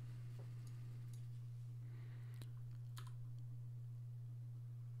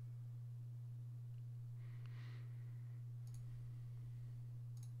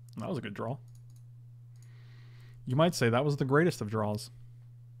 That was a good draw. You might say that was the greatest of draws.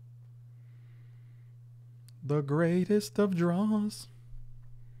 The greatest of draws.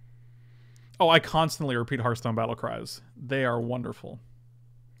 Oh, I constantly repeat Hearthstone battle cries. They are wonderful.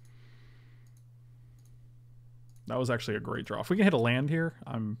 That was actually a great draw. If we can hit a land here,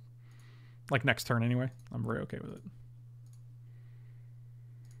 I'm like next turn anyway. I'm very okay with it.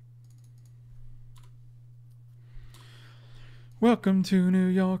 Welcome to New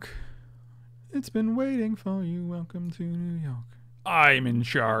York. It's been waiting for you. Welcome to New York. I'm in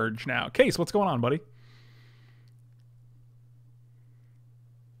charge now. Case, what's going on, buddy?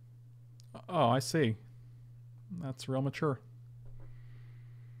 Oh, I see. That's real mature.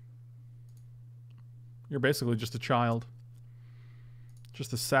 You're basically just a child.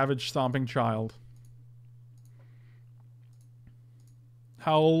 Just a savage, stomping child.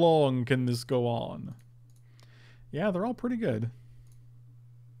 How long can this go on? Yeah, they're all pretty good.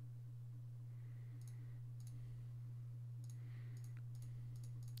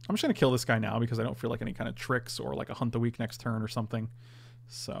 I'm just going to kill this guy now because I don't feel like any kind of tricks or like a hunt the weak next turn or something.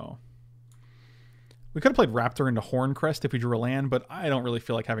 So we could have played Raptor into Horncrest if we drew a land, but I don't really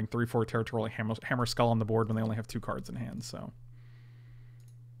feel like having 3/4 Territorial Hammer Skull on the board when they only have 2 cards in hand, so.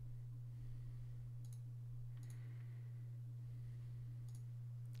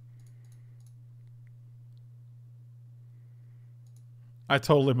 I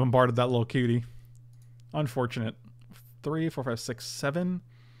totally bombarded that little cutie. Unfortunate. 3, 4, 5, 6, 7.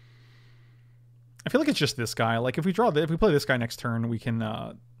 I feel like it's just this guy. Like if we play this guy next turn, we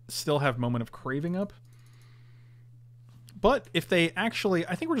can still have Moment of Craving up. But if they actually,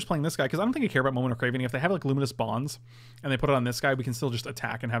 I think we're just playing this guy because I don't think I care about Moment of Craving. If they have like Luminous Bonds and they put it on this guy, we can still just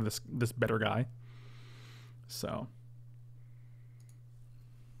attack and have this better guy. So.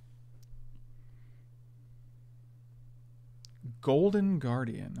 Golden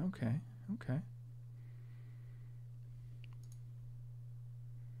Guardian. Okay. Okay.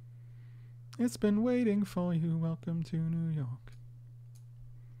 It's been waiting for you. Welcome to New York.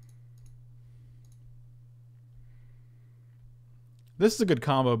 This is a good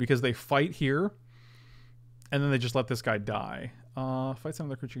combo because they fight here, and then they just let this guy die. Fight some of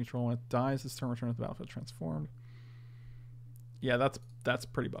their creature control. When it dies, this turn return to the battlefield transformed. Yeah, that's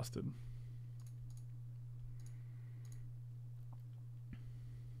pretty busted.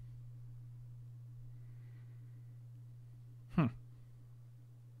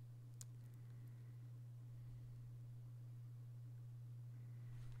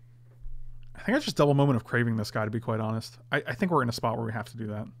 I think I just double Moment of Craving this guy, to be quite honest. I think we're in a spot where we have to do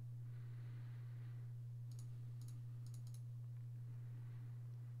that.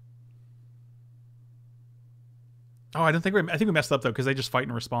 Oh, I think we messed up though because they just fight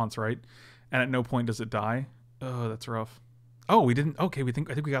in response, right? And at no point does it die. Oh, that's rough. Oh, we didn't. Okay, I think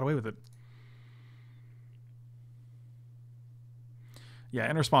we got away with it. Yeah,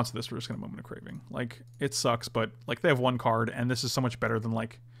 in response to this, we're just gonna Moment of Craving. Like it sucks, but like they have 1 card, and this is so much better than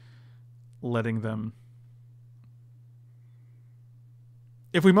like letting them.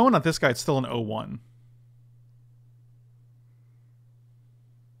 If we Moment on this guy, it's still an 0-1.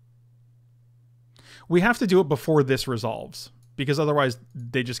 We have to do it before this resolves, because otherwise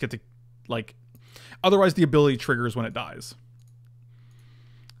they just get to, like, otherwise the ability triggers when it dies.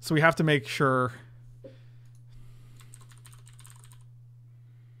 So we have to make sure.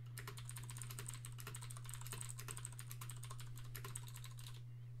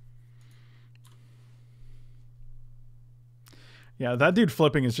 Yeah, that dude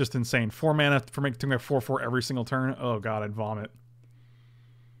flipping is just insane. 4 mana for making a 4/4 every single turn. Oh god, I'd vomit.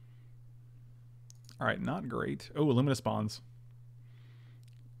 Alright, not great. Oh, Luminous Bonds.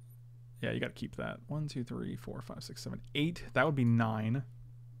 Yeah, you gotta keep that. 1, 2, 3, 4, 5, 6, 7, 8. That would be 9.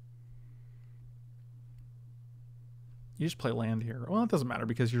 You just play land here. Well, it doesn't matter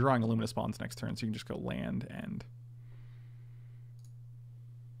because you're drawing a Luminous Bonds next turn, so you can just go land and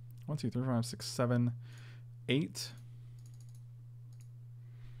 1, 2, 3, 4, 5, 6, 7, 8.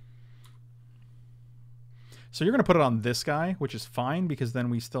 So you're going to put it on this guy, which is fine because then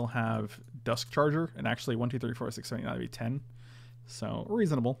we still have Dusk Charger. And actually 1, 2, 3, 4, 6, 7, 8, that would be 10. So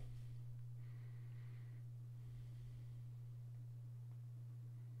reasonable.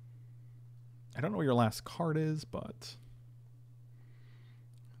 I don't know what your last card is, but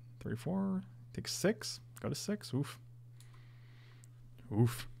 3, 4, take 6, go to 6. Oof.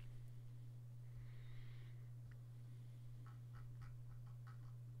 Oof.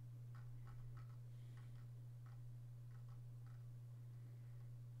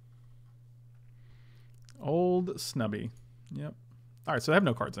 Old Snubby. Yep. All right, so I have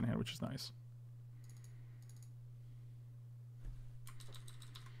no cards in hand, which is nice.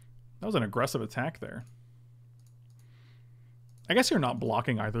 That was an aggressive attack there. I guess you're not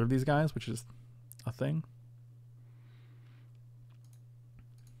blocking either of these guys, which is a thing.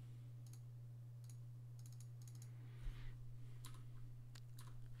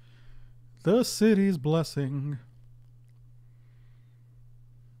 The city's blessing.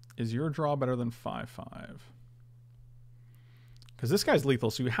 Is your draw better than 5/5? Because this guy's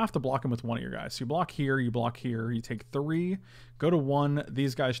lethal, so you have to block him with one of your guys. So you block here, you take 3, go to 1.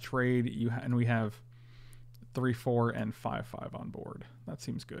 These guys trade, and we have 3, 4, and 5, 5 on board. That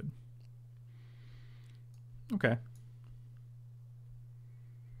seems good. Okay.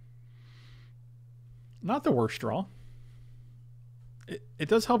 Not the worst draw. It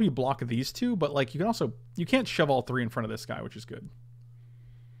does help you block these two, but like you can't shove all 3 in front of this guy, which is good.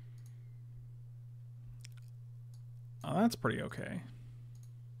 Oh, that's pretty okay.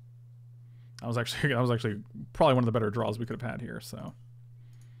 That was actually probably one of the better draws we could have had here. So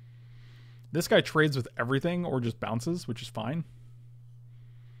this guy trades with everything or just bounces, which is fine.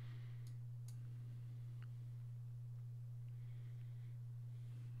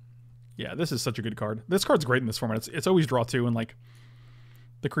 Yeah, this is such a good card. This card's great in this format. It's always draw 2, and like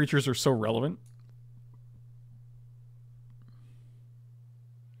the creatures are so relevant.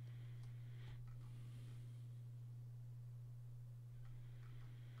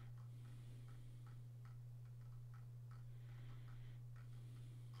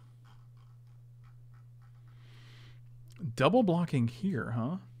 Double blocking here,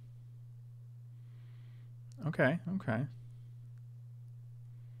 huh? Okay, okay.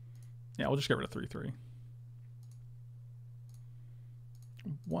 Yeah, we'll just get rid of 3, 3.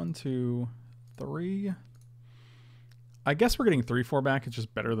 1, 2, 3. I guess we're getting 3, 4 back. It's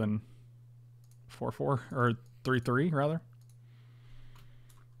just better than 4, 4 or 3, 3 rather.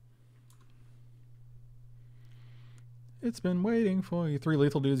 It's been waiting for you. 3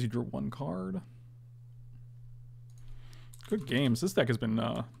 lethal dudes. You drew 1 card. Good games. This deck has been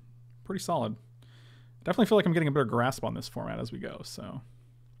pretty solid. Definitely feel like I'm getting a better grasp on this format as we go, so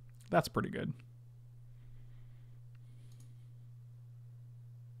that's pretty good.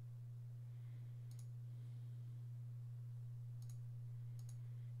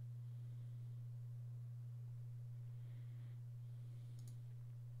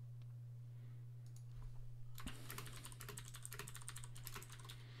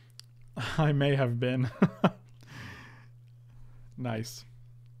 I may have been. Nice.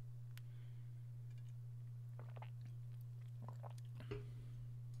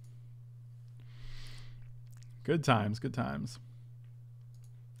 Good times, good times.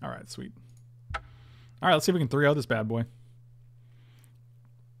 All right, sweet. All right, let's see if we can 3-0 this bad boy.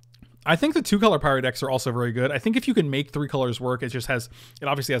 I think the 2-color pirate decks are also very good. I think if you can make 3 colors work, it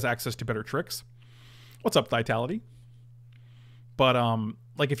obviously has access to better tricks. What's up, Vitality? But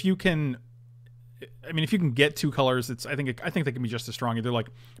like if you can, I mean, if you can get 2 colors, I think they can be just as strong. Either like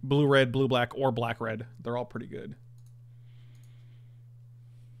blue red, blue black, or black red. They're all pretty good.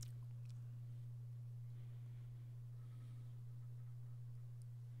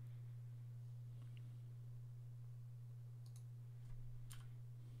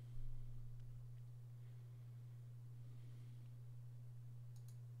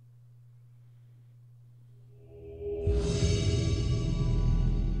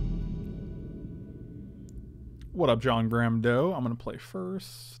 What up, John Graham Doe? I'm going to play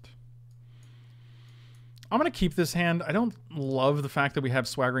first. I'm going to keep this hand. I don't love the fact that we have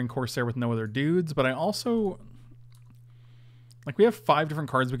Swaggering Corsair with no other dudes, but I also... like, we have 5 different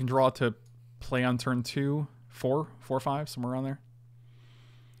cards we can draw to play on turn 2. 4, 5, somewhere around there.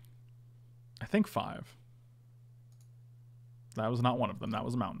 I think 5. That was not one of them. That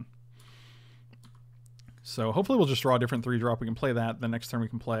was a mountain. So hopefully we'll just draw a different 3-drop. We can play that. The next turn we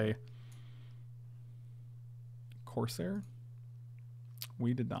can play... Corsair?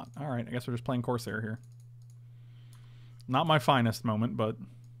 We did not. Alright, I guess we're just playing Corsair here. Not my finest moment, but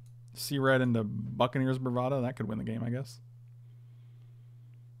Sea Red into Buccaneers Bravado, that could win the game, I guess.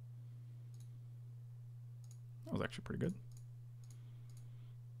 That was actually pretty good.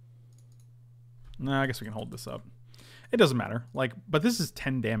 Nah, I guess we can hold this up. It doesn't matter. Like, but this is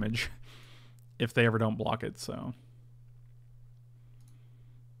 10 damage if they ever don't block it, so...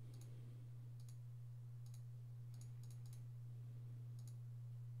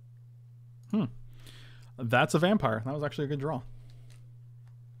 That's a vampire. That was actually a good draw.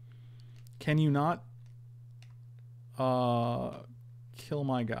 Can you not kill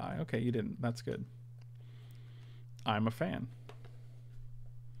my guy? Okay, you didn't. That's good. I'm a fan.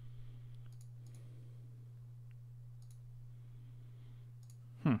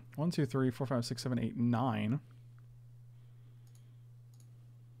 Hmm. 1, 2, 3, 4, 5, 6, 7, 8, 9.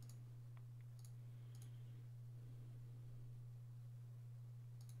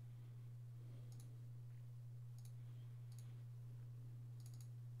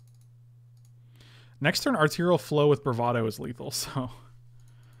 Next turn, Arterial Flow with Bravado is lethal, so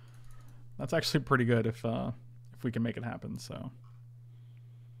that's actually pretty good if we can make it happen. So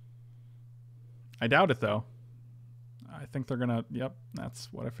I doubt it, though. I think they're gonna. Yep,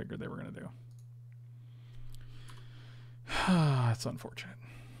 that's what I figured they were gonna do. That's unfortunate.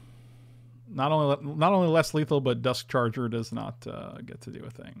 Not only less lethal, but Dusk Charger does not get to do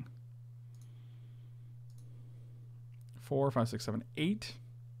a thing. 4, 5, 6, 7, 8.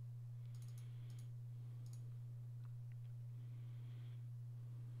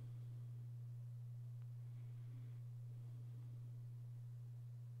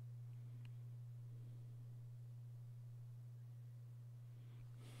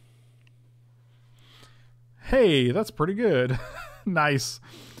 Hey, that's pretty good. Nice.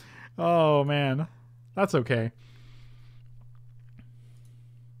 Oh, man. That's okay.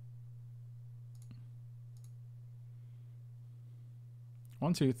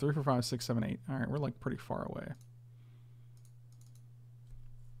 One, two, three, four, five, 6, 7, 8. All right, we're like pretty far away.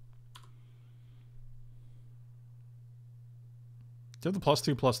 Do you have the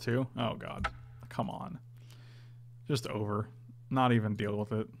 +2/+2? Oh, God. Come on. Just over. Not even deal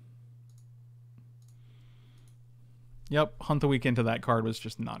with it. Yep, Hunt the Week into that card was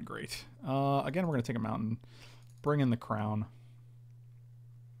just not great. Again, we're going to take a mountain. Bring in the crown.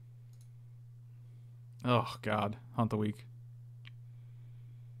 Oh, God. Hunt the Week.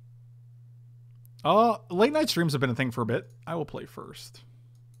 Late night streams have been a thing for a bit. I will play first.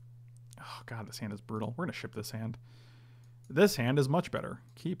 Oh, God, this hand is brutal. We're going to ship this hand. This hand is much better.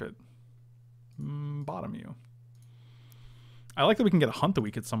 Keep it. Bottom you. I like that we can get a Hunt the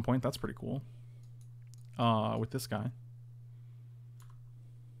Week at some point. That's pretty cool. With this guy.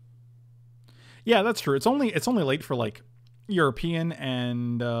 Yeah, that's true. It's only late for like European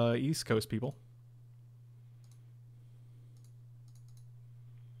and East Coast people.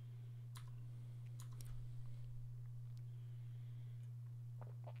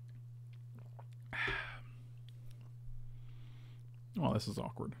 Well, this is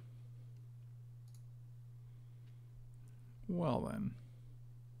awkward. Well then.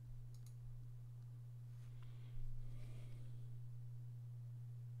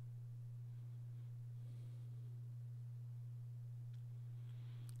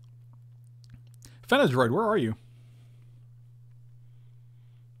 Fenadroid, where are you?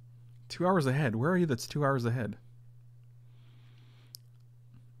 2 hours ahead. Where are you that's 2 hours ahead?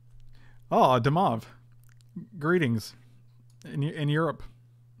 Oh, Damav. Greetings. In Europe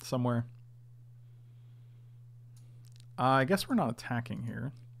somewhere. I guess we're not attacking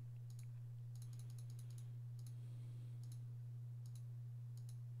here.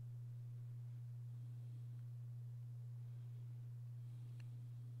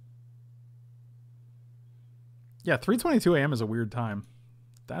 Yeah, 3:22 a.m. is a weird time.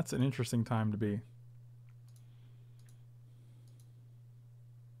 That's an interesting time to be.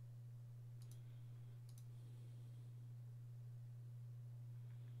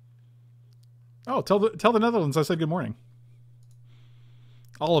 Oh, tell the Netherlands I said good morning.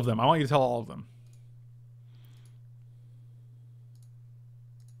 All of them. I want you to tell all of them.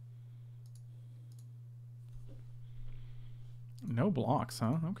 No blocks,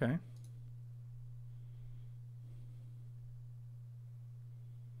 huh? Okay.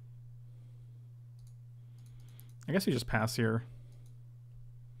 I guess we just pass here.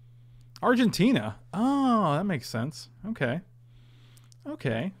 Argentina. Oh, that makes sense. Okay.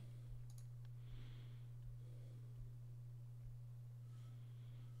 Okay.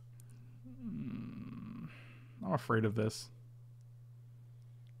 I'm afraid of this.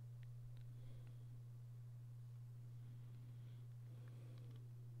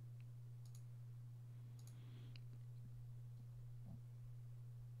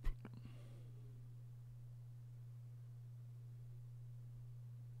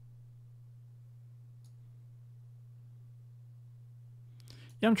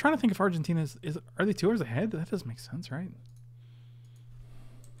 Yeah, I'm trying to think if Argentina is are they 2 hours ahead? That doesn't make sense, right?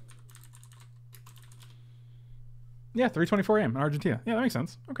 Yeah, 3:24 a.m. in Argentina. Yeah, that makes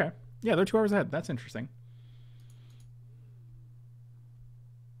sense. Okay. Yeah, they're 2 hours ahead. That's interesting.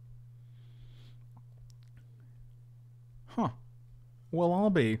 Huh. Well, I'll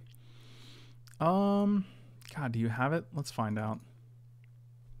be. God, do you have it? Let's find out.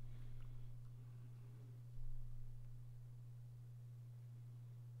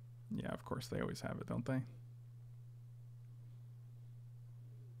 Yeah, of course they always have it, don't they?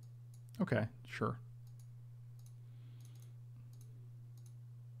 Okay, sure.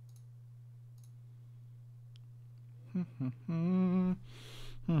 I'm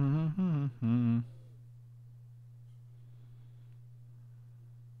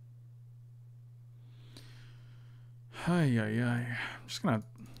just gonna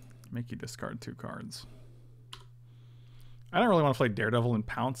make you discard 2 cards. I don't really want to play Daredevil and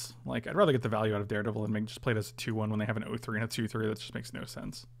Pounce. Like, I'd rather get the value out of Daredevil and just play it as a 2-1 when they have an 0-3 and a 2-3. That just makes no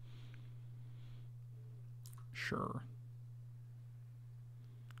sense. Sure.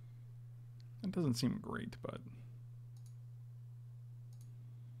 That doesn't seem great, but...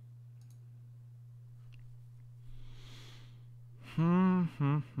 I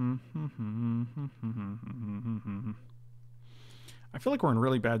feel like we're in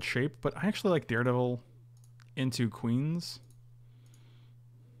really bad shape, but I actually like Daredevil into Queens.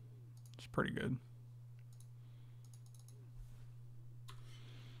 It's pretty good.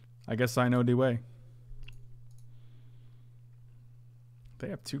 I guess I know the way. They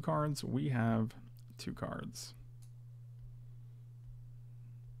have 2 cards. We have 2 cards.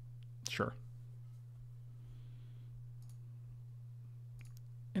 Sure.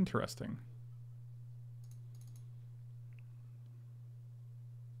 Interesting.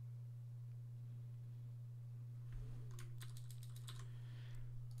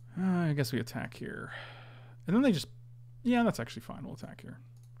 I guess we attack here. And then they just... Yeah, that's actually fine. We'll attack here.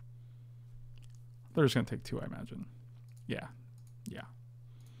 They're just going to take 2, I imagine. Yeah. Yeah.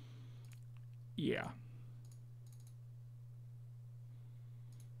 Yeah.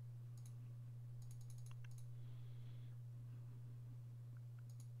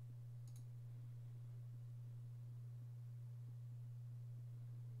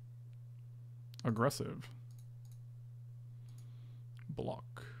 Aggressive. Block.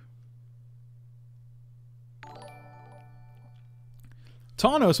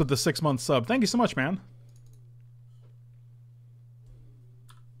 Tanos with the 6-month sub. Thank you so much, man.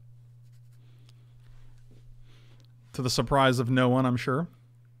 To the surprise of no one, I'm sure.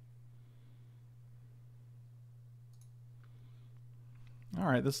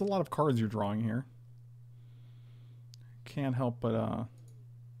 Alright, this is a lot of cards you're drawing here. Can't help but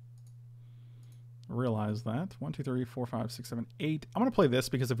realize that. 1, 2, 3, 4, 5, 6, 7, 8. I'm going to play this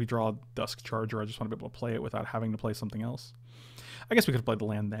because if we draw a Dusk Charger, I just want to be able to play it without having to play something else. I guess we could have played the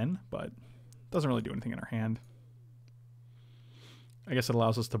land then, but it doesn't really do anything in our hand. I guess it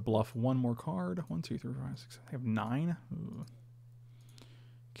allows us to bluff 1 more card. 1, 2, 3, 4, 5, 6, 7. I have 9. Ooh.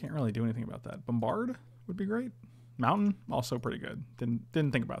 Can't really do anything about that. Bombard would be great. Mountain, also pretty good.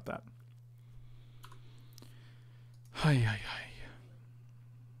 Didn't think about that. Hi, hi, hi.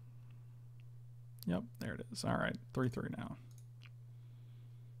 Yep, there it is. All right, 3-3 now.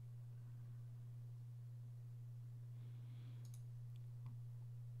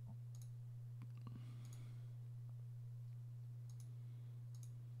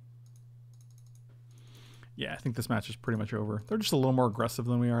 Yeah, I think this match is pretty much over. They're just a little more aggressive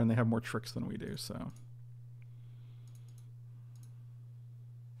than we are, and they have more tricks than we do, so...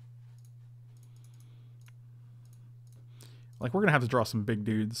 Like, we're going to have to draw some big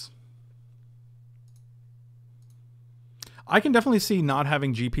dudes. I can definitely see not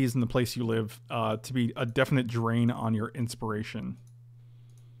having GPs in the place you live to be a definite drain on your inspiration.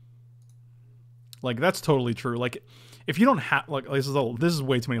 Like, that's totally true. Like, if you don't have... Like, this is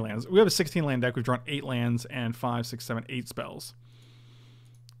way too many lands. We have a 16 land deck. We've drawn 8 lands and 5, 6, 7, 8 spells.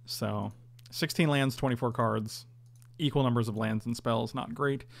 So, 16 lands, 24 cards. Equal numbers of lands and spells. Not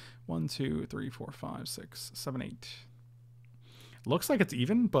great. 1, 2, 3, 4, 5, 6, 7, 8. Looks like it's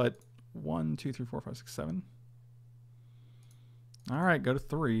even, but 1, 2, 3, 4, 5, 6, 7. All right, go to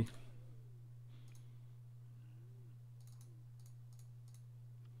 3.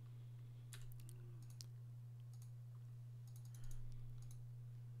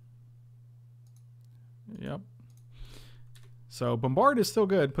 Yep. So Bombard is still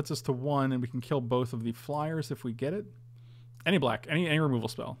good. Puts us to 1, and we can kill both of the flyers if we get it. Any black, any removal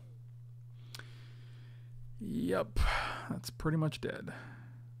spell. Yep. That's pretty much dead.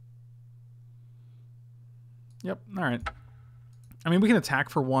 Yep. All right. I mean, we can attack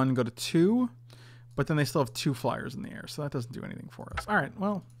for 1, go to 2, but then they still have 2 flyers in the air, so that doesn't do anything for us. All right,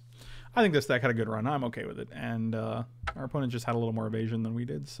 well, I think this deck had a good run. I'm okay with it, and our opponent just had a little more evasion than we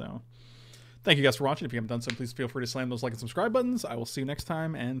did, so thank you guys for watching. If you haven't done so, please feel free to slam those like and subscribe buttons. I will see you next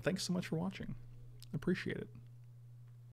time, and thanks so much for watching. Appreciate it.